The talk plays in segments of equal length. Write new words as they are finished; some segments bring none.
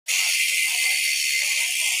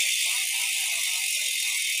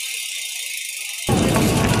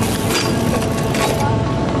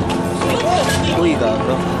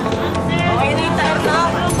gago. Okay na yung tire na.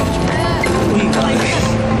 Uy, gago.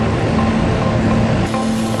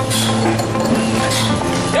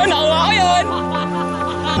 Yun, nakuha ko yun!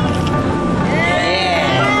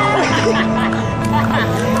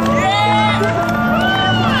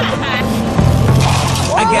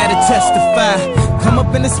 I gotta testify. Come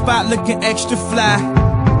up in the spot looking extra fly.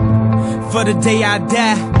 For the day I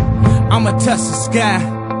die, I'ma touch the sky.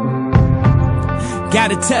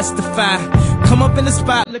 Gotta testify. Come up in the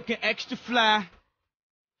spot looking extra fly.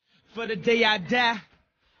 For the day I die,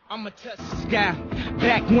 I'ma touch the sky.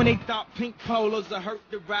 Back when they thought pink polos would hurt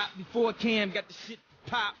the rock. Before Cam got the shit to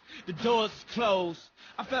pop, the doors closed.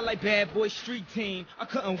 I felt like bad boy street team. I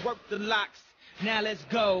couldn't work the locks. Now let's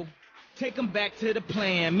go. Take them back to the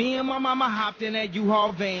plan. Me and my mama hopped in that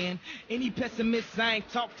U-Haul van. Any pessimists, I ain't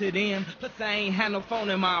talk to them. Plus I ain't had no phone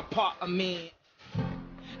in my apartment.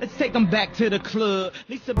 Let's take them back to the club. At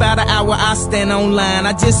least about an hour I stand online.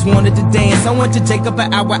 I just wanted to dance. I went to Jacob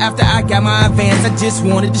an hour after I got my advance. I just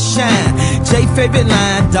wanted to shine. Jay favorite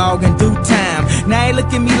line, dog, in due time. Now they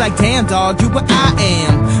look at me like, damn dog, you what I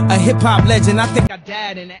am. A hip-hop legend. I think I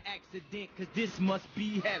died in an accident, cause this must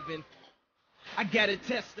be heaven. I gotta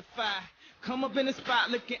testify. Come up in the spot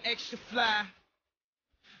looking extra fly.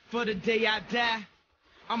 For the day I die,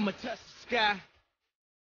 I'ma touch the sky.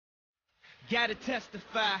 Gotta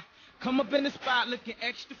testify. Come up in the spot looking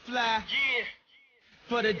extra fly. Yeah.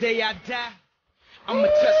 For the day I die, I'ma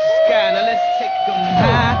touch the sky. Now let's take them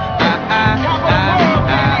high. Top of the world,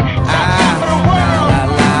 baby. Top of the world. La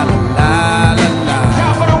la la la la.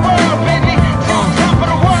 Top of the world, baby. Top of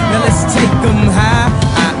the world. Now let's take them high.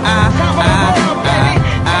 Top of the world, baby.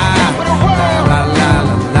 Top of the world. La la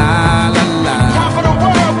la la la. Top of the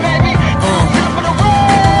world, baby. Top of the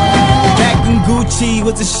world. Back when Gucci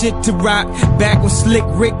was the shit to rock. Back when Slick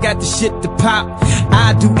Rick got the shit to pop.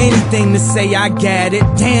 I'd do anything to say I got it.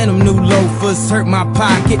 Damn, them new loafers hurt my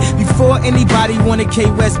pocket. Before anybody wanted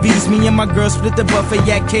K-West beats, me and my girl split the buffet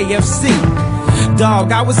at KFC.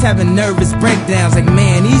 Dog, I was having nervous breakdowns. Like,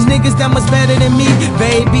 man, these niggas that much better than me.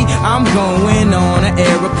 Baby, I'm going on an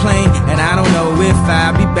aeroplane, and I don't know if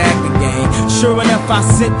I'll be back again. Sure enough, I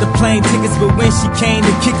sent the plane tickets, but when she came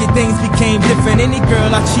to kick it, things became different. Any girl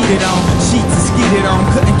I cheated on, sheets and skeeted on.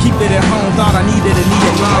 Couldn't keep it at home, thought I needed to leave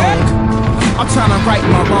it alone. I'm trying to right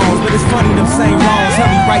my wrongs, but it's funny them same wrongs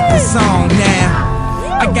help me write this song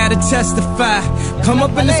now. I gotta testify. Come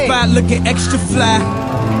up in the spot looking extra fly.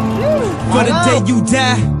 For the day you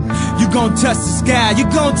die, you gon' touch the sky. You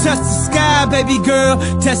gon' touch the sky, baby girl.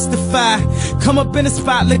 Testify. Come up in the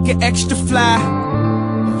spot looking extra fly.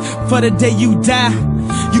 For the day you die,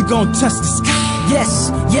 you gon' touch the sky.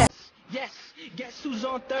 Yes, yes, yes. Guess who's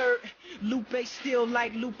on third? Lupe still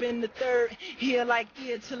like Lupe in the third. Here like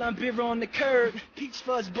ear till I'm beer on the curb. Peach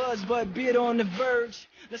fuzz buzz, but beard on the verge.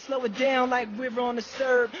 Let's slow it down like we're on the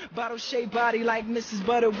serve. Bottle shaped body like Mrs.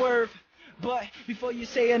 Butterworth. But before you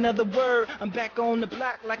say another word, I'm back on the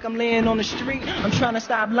block like I'm laying on the street. I'm trying to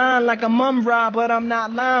stop lying like I'm Mum-Ra, but I'm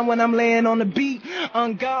not lying when I'm laying on the beat.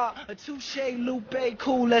 On guard, a touche Lupe,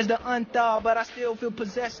 cool as the unthaw, but I still feel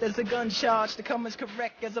possessed as a gun charge to come as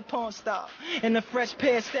correct as a porn star. And a fresh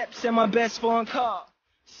pair of steps in my best foreign car.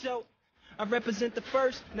 So, I represent the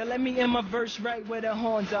first, now let me end my verse right where the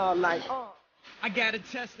horns are like, I gotta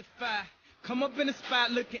testify, come up in the spot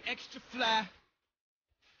looking extra fly.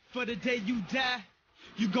 For the day you die,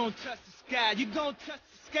 you gon' touch the sky. You gon' touch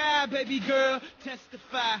the sky, baby girl.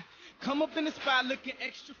 Testify. Come up in the spot looking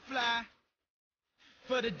extra fly.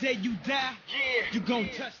 For the day you die, you gon'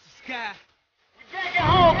 touch the sky. We back at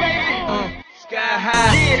home, baby. Sky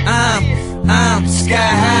high. I'm sky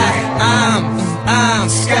high. I'm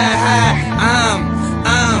sky high.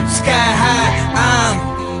 I'm sky high.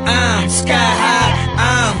 I'm sky high.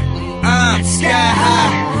 I'm sky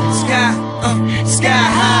high. Sky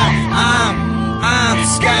high, I'm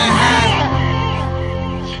sky high.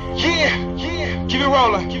 Yeah, keep it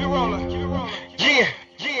rolling, Yeah.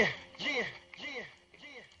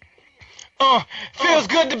 Feels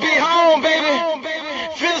good to be home, baby.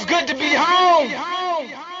 Feels good to be home.